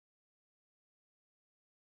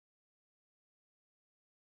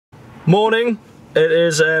Morning, it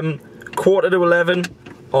is 11:15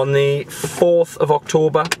 on the 4th of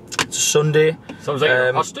October. It's a Sunday. Sounds like you're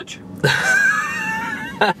a hostage.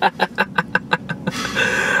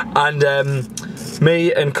 And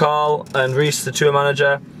me and Carl and Reese, the tour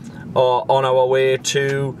manager, are on our way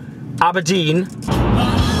to Aberdeen.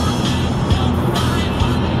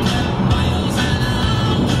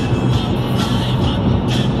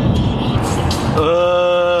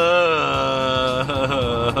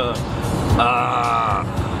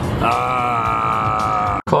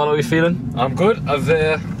 Carl, how are you feeling? I'm good.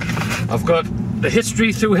 I've got the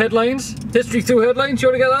history through headlines. History through headlines. You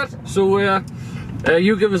want to get that? So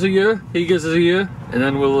you give us a year, he gives us a year, and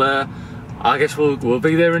then we'll. I guess we'll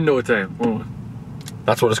be there in no time, won't we?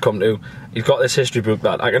 That's what it's come to. He's got this history book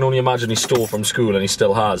that I can only imagine he stole from school, and he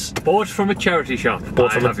still has. Bought from a charity shop.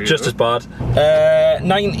 Bought from just as bad.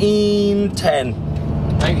 1910.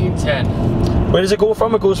 1910. Where does it go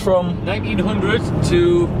from? It goes from 1900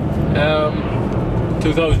 to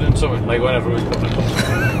 2000 and something, like whenever we got it.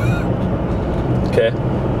 Okay.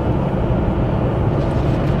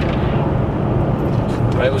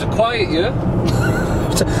 Right, it was a quiet year.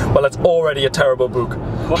 Well, it's already a terrible book.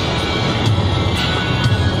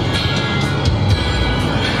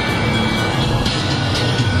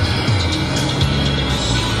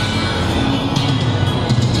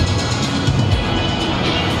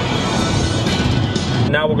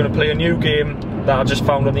 Now we're going to play a new game that I just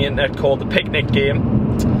found on the internet called the picnic game,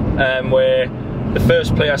 where the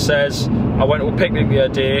first player says, I went to a picnic the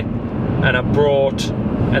other day and I brought,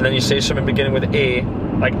 and then you say something beginning with A,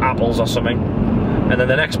 like apples or something, and then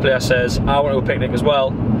the next player says, I went to a picnic as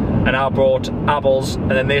well and I brought apples,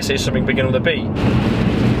 and then they say something beginning with a B.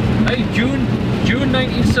 Hey, June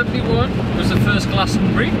 1971 was the first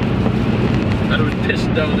Glastonbury, and it was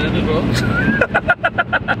pissed down then as well.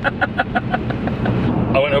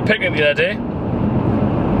 I went to a picnic the other day.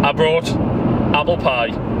 I brought apple pie.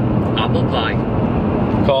 Apple pie.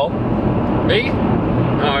 Carl? Me?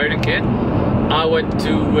 Alright, okay. I went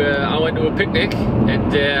to a picnic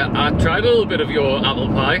and I tried a little bit of your apple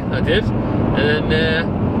pie. I did, and then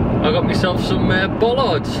I got myself some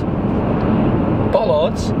bollards.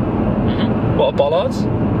 Bollards? Mm-hmm. What are bollards?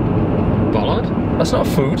 Bollard? That's not a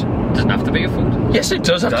food. Doesn't have to be a food. Yes, it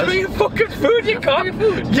does have to be a fucking food. You can't.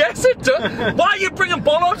 Food. Yes, it does. Why are you bringing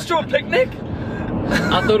bollards to a picnic?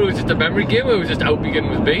 I thought it was just a memory game. It was just out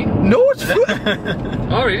beginning with B. No, it's food.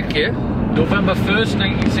 Alright, okay. November 1st,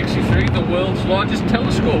 1963, the world's largest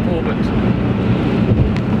telescope opened.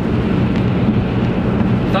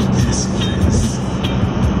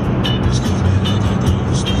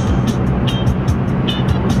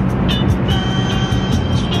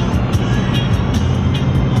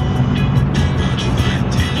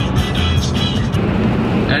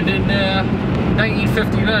 And in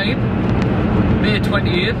 1959, May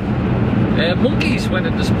 28th, monkeys went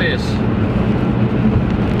into space.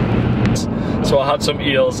 So I had some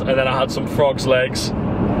eels, and then I had some frog's legs,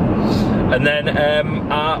 and then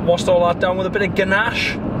I washed all that down with a bit of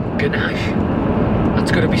ganache. Ganache?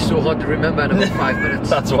 That's going to be so hard to remember in about 5 minutes.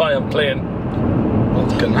 That's why I'm playing.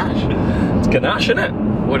 What's ganache? It's ganache, innit?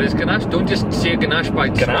 What is ganache? Don't just say ganache by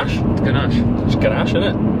Ganache? It's ganache. It's ganache,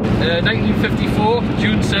 innit? 1954,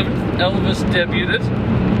 June 7th, Elvis debuted.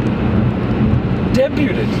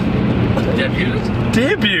 Debuted? Debuted?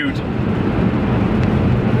 Debuted?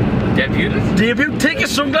 Debuted? Debut? Take your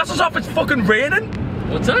sunglasses off, it's fucking raining!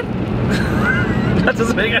 What's that? That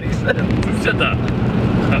doesn't make any sense. Who said that?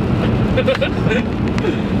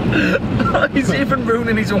 He's even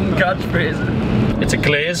ruining his own catchphrase. It's a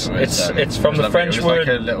glaze. It's from the French word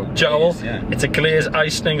like jowl. glaze, yeah. It's a glaze,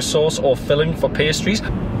 icing, sauce, or filling for pastries.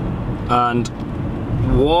 And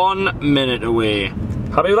 1 minute away.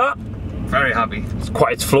 Happy with that? Very happy.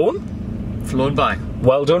 It's flown. Flown by.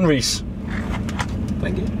 Well done, Reese.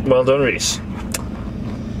 Thank you. Well done, Reese.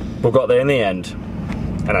 We got there in the end,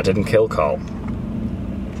 and I didn't kill Carl.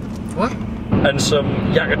 What? And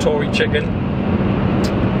some yakitori chicken,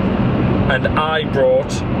 and I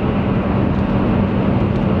brought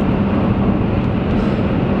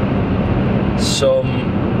some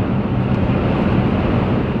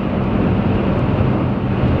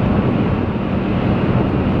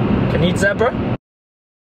can you eat zebra?